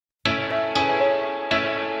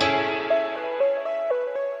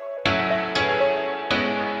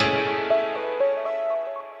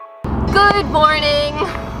Good morning.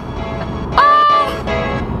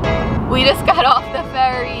 We just got off the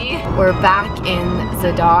ferry. We're back in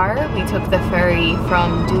Zadar. We took the ferry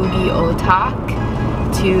from Dugi Otak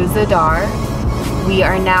to Zadar. We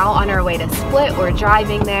are now on our way to Split. We're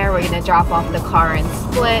driving there. We're gonna drop off the car in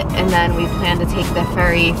Split, and then we plan to take the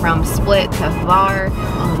ferry from Split to Hvar.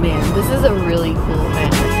 Oh man, this is a really cool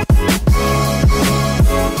thing.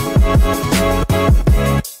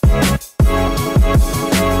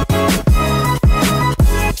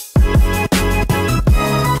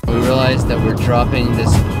 That we're dropping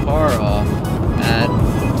this car off at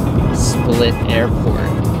Split Airport.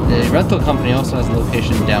 The rental company also has a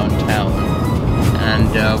location downtown,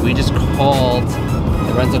 and we just called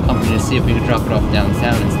the rental company to see if we could drop it off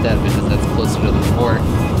downtown instead, because that's closer to the port.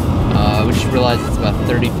 We just realized it's about a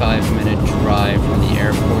 35-minute drive from the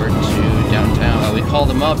airport to downtown. We called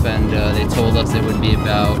them up and they told us it would be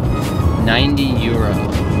about 90 euro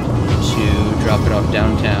to drop it off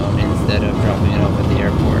downtown instead of dropping it off at the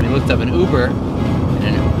airport. We looked up an Uber,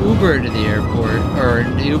 and an Uber to the airport, or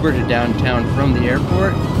an Uber to downtown from the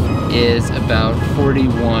airport, is about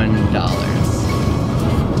 $41.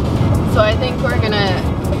 So I think we're gonna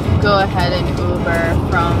go ahead and Uber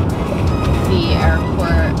from the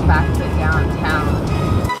airport back to downtown.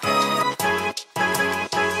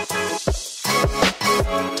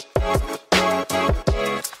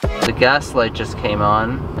 The gas light just came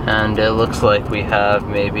on, and it looks like we have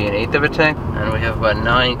maybe an eighth of a tank, and we have about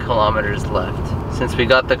 9 kilometers left. Since we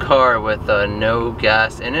got the car with no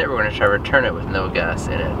gas in it, we're going to try to return it with no gas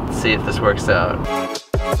in it. See if this works out.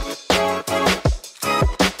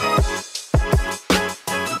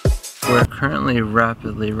 We're currently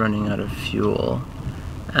rapidly running out of fuel,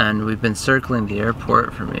 and we've been circling the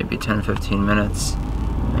airport for maybe 10-15 minutes.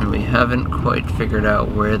 And we haven't quite figured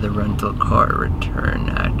out where the rental car return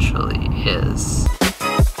actually is.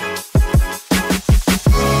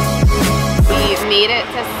 We made it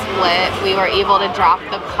to Split. We were able to drop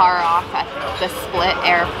the car off at the Split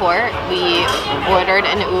airport. We ordered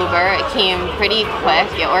an Uber. It came pretty quick.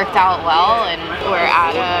 It worked out well, and we're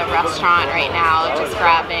at a restaurant right now just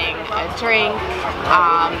grabbing a drink.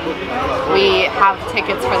 We have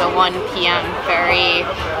tickets for the 1 p.m. ferry.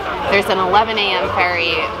 There's an 11 a.m.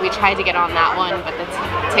 ferry. We tried to get on that one, but the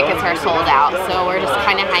tickets are sold out. So we're just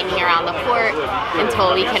kind of hanging around the port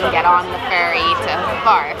until we can get on the ferry to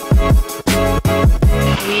Hvar.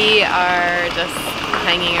 We are just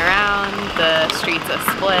hanging around the streets of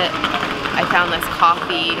Split. I found this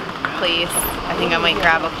coffee place. I think I might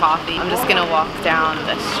grab a coffee. I'm just gonna walk down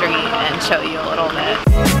the street and show you a little bit.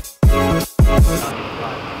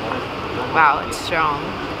 Wow, it's strong.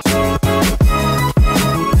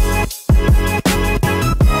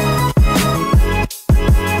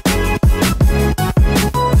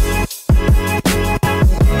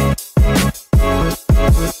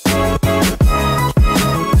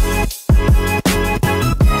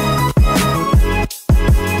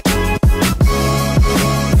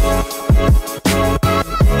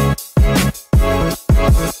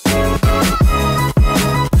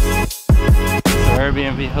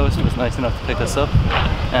 Airbnb host was nice enough to pick us up,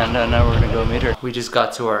 and now we're gonna go meet her. We just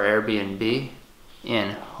got to our Airbnb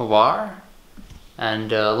in Hvar,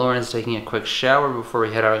 and Lauren's taking a quick shower before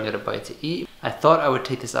we head out and get a bite to eat. I thought I would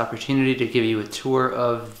take this opportunity to give you a tour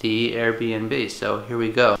of the Airbnb, so here we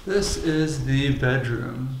go. This is the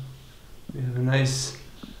bedroom. We have a nice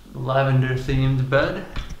lavender themed bed.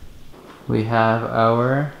 We have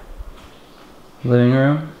our living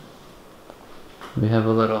room. We have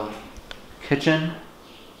a little kitchen,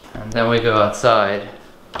 and then we go outside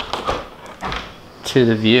to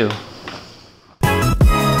the view.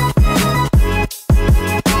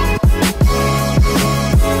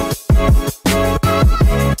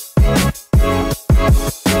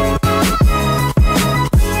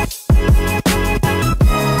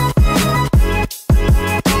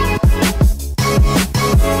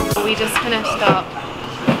 We just finished up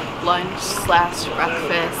lunch slash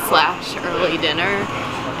breakfast slash early dinner,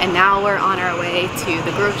 and now we're on our way to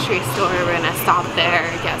the grocery store. We're gonna stop there,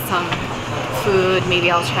 get some food. Maybe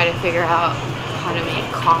I'll try to figure out how to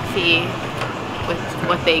make coffee with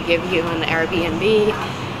what they give you in the Airbnb,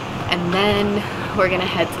 and then we're gonna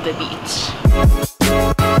head to the beach.